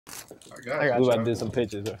I got We about to do some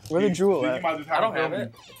pictures. Where the jewel at? I don't have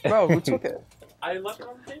it. Bro, who took it? I left it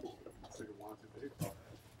on the table.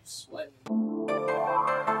 Sweating.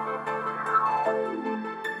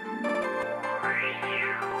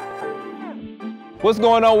 What's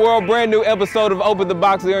going on, world? Brand new episode of Open the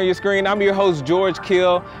Box here on your screen. I'm your host, George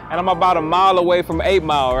Kiel, and I'm about a mile away from 8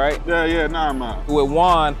 Mile, right? Yeah, 9 Mile. With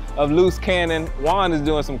Juan of Loose Cannon. Juan is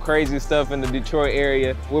doing some crazy stuff in the Detroit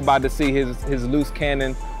area. We're about to see his Loose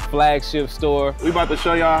Cannon flagship store. We about to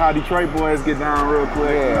show y'all how Detroit boys get down real quick,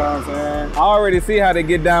 you know what I'm saying? I already see how they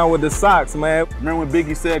get down with the socks, man. Remember when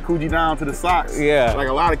Biggie said Coogee down to the socks? Yeah. Like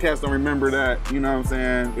a lot of cats don't remember that, you know what I'm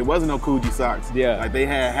saying? It wasn't no Coogee socks. Yeah. Like they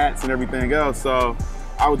had hats and everything else, so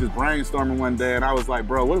I was just brainstorming one day and I was like,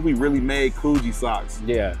 bro, what if we really made Coogee socks?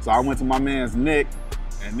 Yeah. So I went to my man's Nick,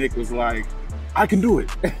 and Nick was like, I can do it.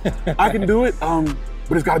 I can do it,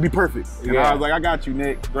 but it's gotta be perfect. And I was like, I got you,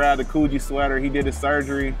 Nick. Grabbed the Coogee sweater, he did his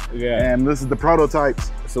surgery, and this is the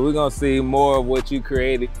prototypes. So we're gonna see more of what you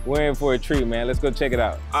created. We're in for a treat, man. Let's go check it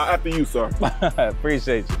out. After you, sir.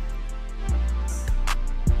 Appreciate you.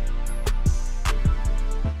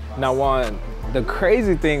 Now, Juan, the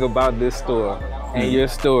crazy thing about this store and your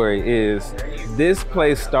story is this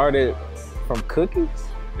place started from cookies?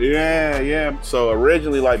 Yeah. So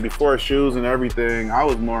originally, like before shoes and everything, I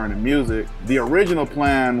was more into music. The original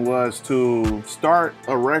plan was to start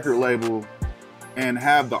a record label and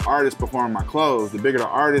have the artist perform my clothes. The bigger the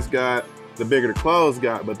artist got, the bigger the clothes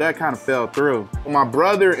got, but that kind of fell through. My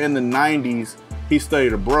brother in the 90s, he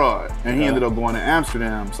studied abroad and he ended up going to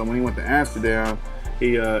Amsterdam. So when he went to Amsterdam,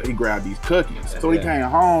 he grabbed these cookies. So when he came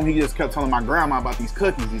home, he just kept telling my grandma about these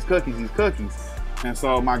cookies. And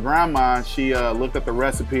so my grandma, she looked up the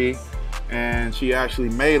recipe and she actually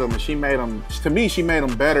made them. And she made them, to me, she made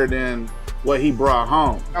them better than what he brought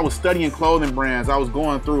home. I was studying clothing brands. I was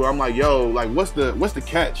going through, I'm like, yo, like what's the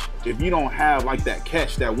catch? If you don't have like that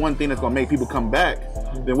catch, that one thing that's gonna make people come back,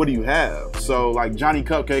 then what do you have? So like Johnny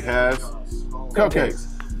Cupcake has cupcakes.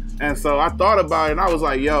 And so I thought about it and I was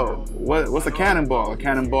like, yo, what's a cannonball? A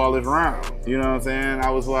cannonball is round. You know what I'm saying?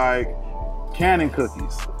 I was like, cannon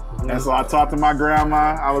cookies. And so I talked to my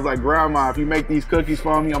grandma. I was like, Grandma, if you make these cookies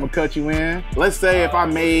for me, I'm gonna cut you in. Let's say if I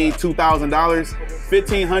made $2,000,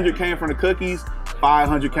 $1,500 came from the cookies,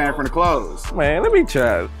 $500 came from the clothes. Man, let me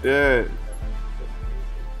try. Yeah.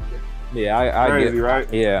 Yeah, I Crazy, get,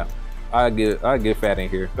 right? Yeah, I get fat in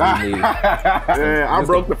here. Yeah, I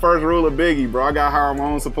broke the first rule of Biggie, bro. I got to hire my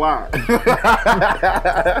own supply.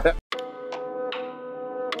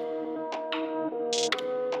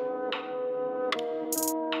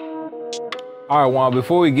 All right, Juan,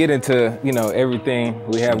 before we get into, everything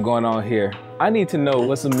we have going on here, I need to know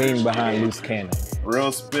what's the meaning behind Loose Cannon.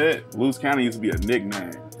 Real spit, Loose Cannon used to be a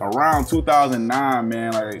nickname. Around 2009,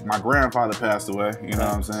 man, like my grandfather passed away, you know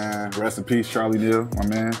what I'm saying? Rest in peace, Charlie Neal, my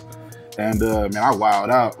man. And man, I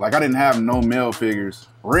wilded out. Like I didn't have no male figures.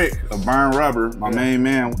 Rick of Burn Rubber, my main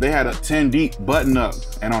man, they had a 10 deep button up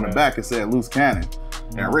and on the back it said Loose Cannon.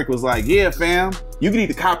 And Rick was like, yeah, fam, you need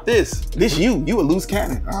to cop this. This you a Loose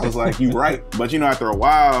Cannon. I was like, you right. But after a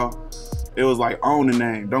while, it was like, own the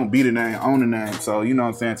name. Don't be the name, own the name. So, you know what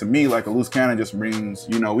I'm saying? To me, like a loose cannon just means,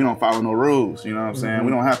 we don't follow no rules. You know what I'm saying?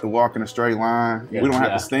 We don't have to walk in a straight line. We don't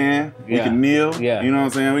have to stand. We can kneel. You know what I'm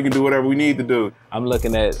saying? We can do whatever we need to do. I'm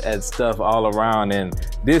looking at stuff all around and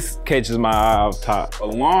this catches my eye off top. A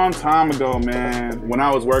long time ago, man, when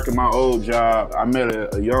I was working my old job, I met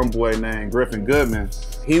a young boy named Griffin Goodman.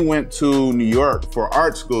 He went to New York for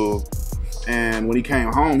art school. And when he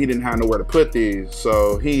came home, he didn't have nowhere to put these.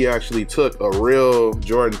 So he actually took a real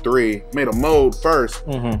Jordan 3, made a mold first,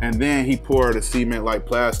 and then he poured a cement-like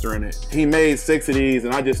plaster in it. He made 6 of these,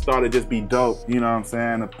 and I just thought it'd just be dope, you know what I'm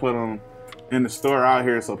saying, to put them in the store out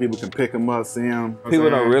here so people can pick them up, see them. People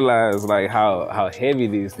don't realize like how heavy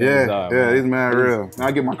these things are. Yeah, these mad real.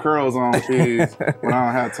 I get my curls on with these when I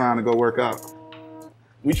don't have time to go work out.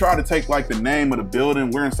 We try to take like the name of the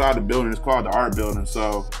building. We're inside the building, it's called the Art Building.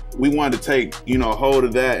 So we wanted to take, hold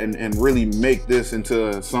of that and really make this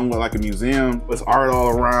into somewhat like a museum. It's art all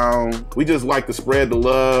around. We just like to spread the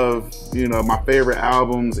love, my favorite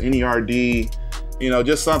albums, NERD,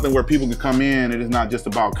 just something where people can come in and it's not just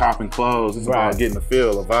about copping clothes, it's about getting a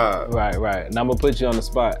feel, a vibe. Right. And I'm gonna put you on the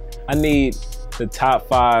spot. I need the top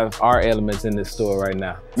 5 art elements in this store right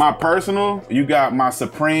now. My personal, you got my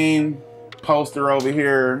Supreme poster over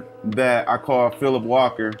here that I call Philip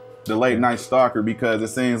Walker, the late night stalker, because it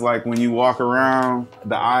seems like when you walk around,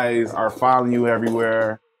 the eyes are following you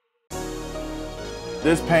everywhere.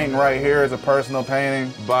 This painting right here is a personal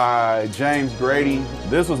painting by James Grady.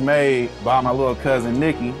 This was made by my little cousin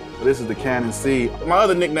Nikki. This is the Canon C. My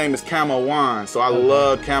other nickname is Camo Juan, so I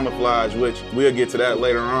love camouflage, which we'll get to that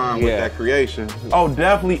later on with that creation. Oh,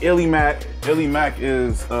 definitely Illy Mac. Illy Mac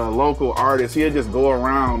is a local artist. He'll just go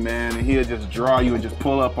around, man, and he'll just draw you and just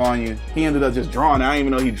pull up on you. He ended up just drawing it. I didn't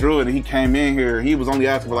even know he drew it, and he came in here. He was only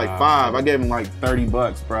asking for like $5. I gave him like 30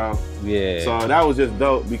 bucks, bro. Yeah. So that was just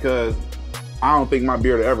dope because I don't think my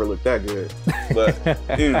beard ever looked that good,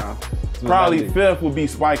 but you know. Probably fifth would be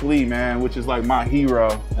Spike Lee, man, which is like my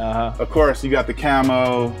hero. Of course, you got the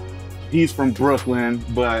camo. He's from Brooklyn,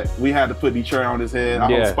 but we had to put Detroit on his head.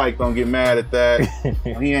 I hope Spike don't get mad at that.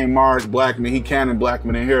 He ain't Mars Blackman, he Cannon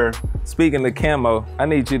Blackman in here. Speaking of camo, I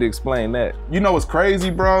need you to explain that. You know what's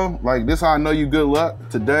crazy, bro? Like, this how I know you good luck.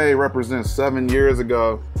 Today represents 7 years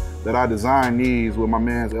ago that I designed these with my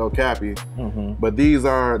man's El Cappy. But these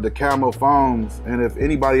are the camo foams, and if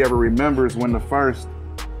anybody ever remembers when the first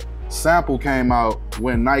sample came out,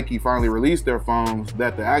 when Nike finally released their foams,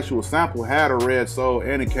 that the actual sample had a red sole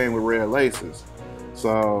and it came with red laces.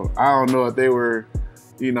 So I don't know if they were,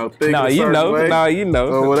 you know, thinking a certain way,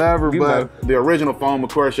 or whatever, but the original foam,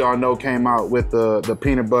 of course, y'all know, came out with the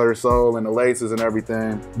peanut butter sole and the laces and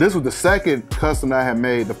everything. This was the second custom that I had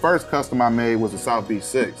made. The first custom I made was the South Beach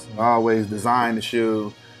 6. I always designed the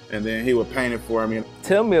shoe, and then he would paint it for me.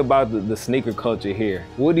 Tell me about the sneaker culture here.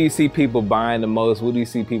 What do you see people buying the most? What do you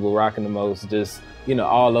see people rocking the most, just, you know,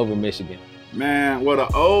 all over Michigan? Man, well,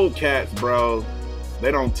 the old cats, bro,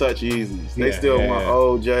 they don't touch Yeezys. They still want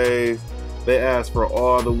OJs. They ask for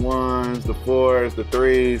all the 1s, the 4s, the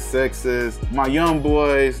 3s, 6s. My young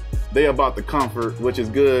boys, they about the comfort, which is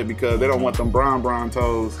good because they don't want them brown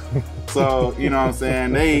toes. So, you know what I'm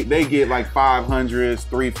saying? They get like 500s,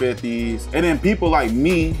 350s. And then people like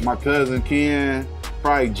me, my cousin Ken,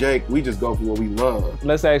 probably Jake, we just go for what we love.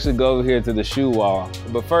 Let's actually go over here to the shoe wall.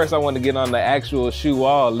 But first I want to get on the actual shoe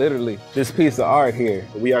wall, literally. This piece of art here.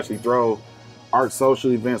 We actually throw art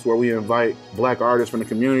social events where we invite Black artists from the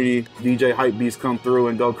community. DJ Hype Beats come through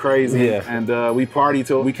and go crazy. And we party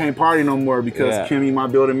till we can't party no more because Kimmy, my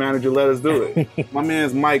building manager, let us do it. My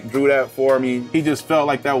man's Mike drew that for me. He just felt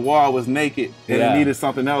like that wall was naked and it needed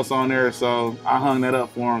something else on there, so I hung that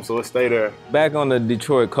up for him, so it stayed there. Back on the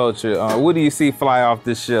Detroit culture, what do you see fly off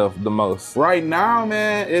this shelf the most? Right now,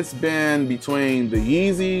 man, it's been between the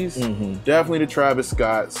Yeezys, definitely the Travis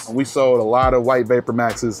Scotts. We sold a lot of white Vapor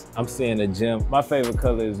Maxes. I'm seeing a gym. My favorite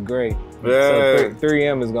color is gray. Yeah. So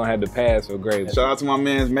 3M is gonna have to pass for gray. Shout out to my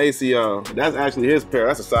man's Maceo. That's actually his pair.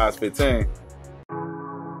 That's a size 15.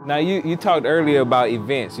 Now you talked earlier about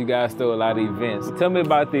events. You guys throw a lot of events. Tell me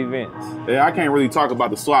about the events. Yeah, I can't really talk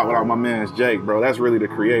about the swap without my man's Jake, bro. That's really the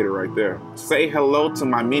creator right there. Say hello to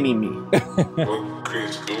my mini-me.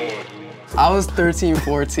 I was 13,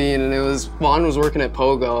 14, and Juan was working at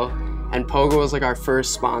Pogo. And Pogo was like our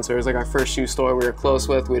first sponsor. It was like our first shoe store we were close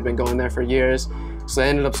with. We'd been going there for years. So they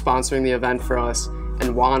ended up sponsoring the event for us.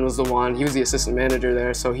 And Juan was the one, he was the assistant manager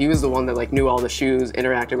there. So he was the one that like knew all the shoes,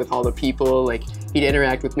 interacted with all the people. Like he'd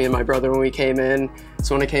interact with me and my brother when we came in.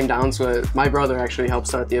 So when it came down to it, my brother actually helped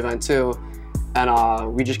start the event too.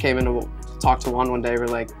 And we just came in to talk to Juan one day. We're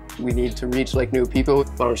like, we need to reach like new people.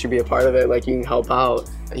 Why don't you be a part of it? Like you can help out.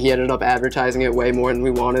 He ended up advertising it way more than we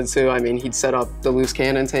wanted to. I mean, he'd set up the loose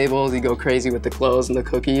cannon tables. He'd go crazy with the clothes and the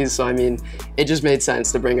cookies. So I mean, it just made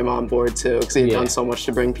sense to bring him on board too, because he'd done so much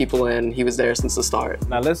to bring people in. He was there since the start.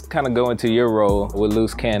 Now let's kind of go into your role with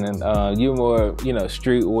Loose Cannon. You're more, you know,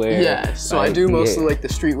 streetwear. Yeah, so I do mostly like the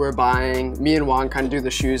streetwear buying. Me and Juan kind of do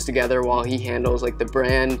the shoes together while he handles like the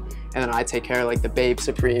brand. And then I take care of like the Babe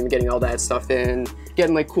Supreme, getting all that stuff in,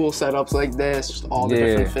 getting like cool setups like this, just all the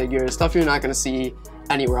different figures, stuff you're not gonna see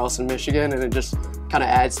anywhere else in Michigan, and it just kind of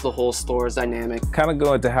adds to the whole store's dynamic. Kind of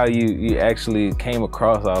go into how you actually came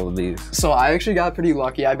across all of these. So I actually got pretty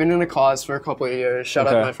lucky. I've been in a cause for a couple of years. Shout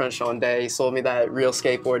out to my friend Sean Day. He sold me that real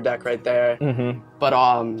skateboard deck right there.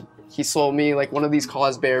 But he sold me like one of these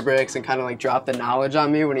cause bear bricks and kind of like dropped the knowledge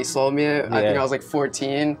on me when he sold me it. I think I was like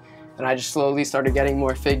 14. And I just slowly started getting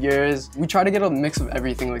more figures. We try to get a mix of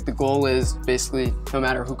everything. Like the goal is basically no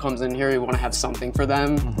matter who comes in here, we want to have something for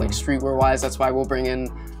them. Like streetwear wise, that's why we'll bring in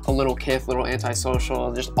a Little Kith, Little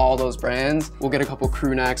Antisocial, just all those brands. We'll get a couple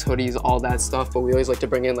crew necks, hoodies, all that stuff, but we always like to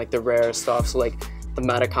bring in like the rare stuff. So like the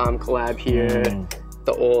Metacom collab here,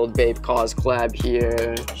 the old Babe Cause collab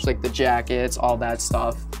here, just like the jackets, all that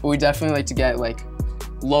stuff. But we definitely like to get like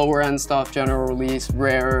lower end stuff, general release,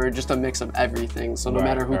 rarer, just a mix of everything. So no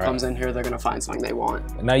matter who comes in here, they're gonna find something they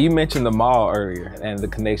want. Now you mentioned the mall earlier and the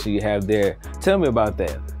connection you have there. Tell me about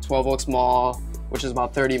that. 12 Oaks Mall, which is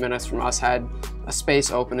about 30 minutes from us, had a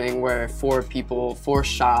space opening where 4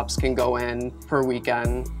 shops can go in per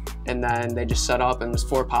weekend, and then they just set up and there's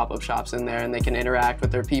 4 pop-up shops in there and they can interact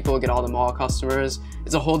with their people, get all the mall customers.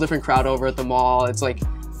 It's a whole different crowd over at the mall. It's like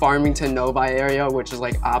Farmington Novi area, which is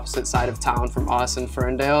like opposite side of town from us in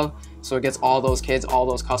Ferndale. So it gets all those kids, all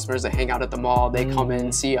those customers that hang out at the mall. They come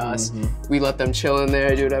in, see us. We let them chill in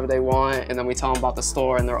there, do whatever they want, and then we tell them about the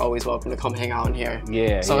store, and they're always welcome to come hang out in here.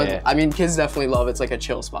 Yeah, so yeah. I mean, kids definitely love it. It's like a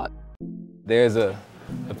chill spot. There's a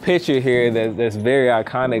picture here that's very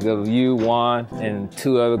iconic of you, Juan, and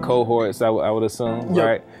 2 other cohorts, I would assume, Yep.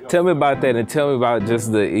 right? Tell me about that and tell me about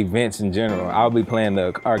just the events in general. I'll be playing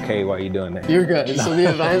the arcade while you're doing that. You're good. So the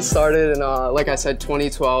event started in, like I said,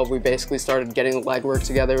 2012. We basically started getting the legwork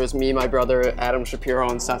together. It was me, my brother, Adam Shapiro,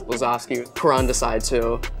 and Seth Blazowski. Karan decided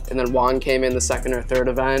to. And then Juan came in the 2nd or 3rd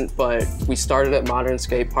event, but we started at Modern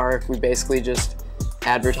Skate Park. We basically just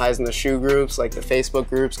advertised in the shoe groups, like the Facebook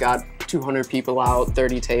groups, got 200 people out,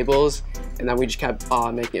 30 tables, and then we just kept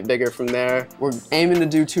making it bigger from there. We're aiming to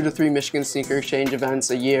do 2 to 3 Michigan Sneaker Exchange events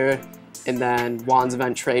a year, and then Juan's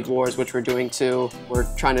event Trade Wars, which we're doing too.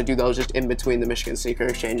 We're trying to do those just in between the Michigan Sneaker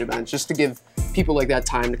Exchange events, just to give people like that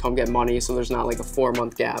time to come get money, so there's not like a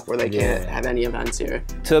 4-month gap where they can't have any events here.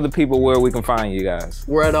 Tell the people where we can find you guys.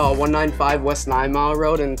 We're at 195 West 9 Mile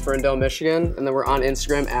Road in Ferndale, Michigan, and then we're on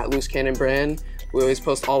Instagram at Loose Cannon Brand. We always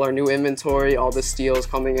post all our new inventory, all the steals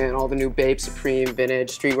coming in, all the new Bape, Supreme,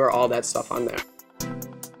 Vintage, Streetwear, all that stuff on there.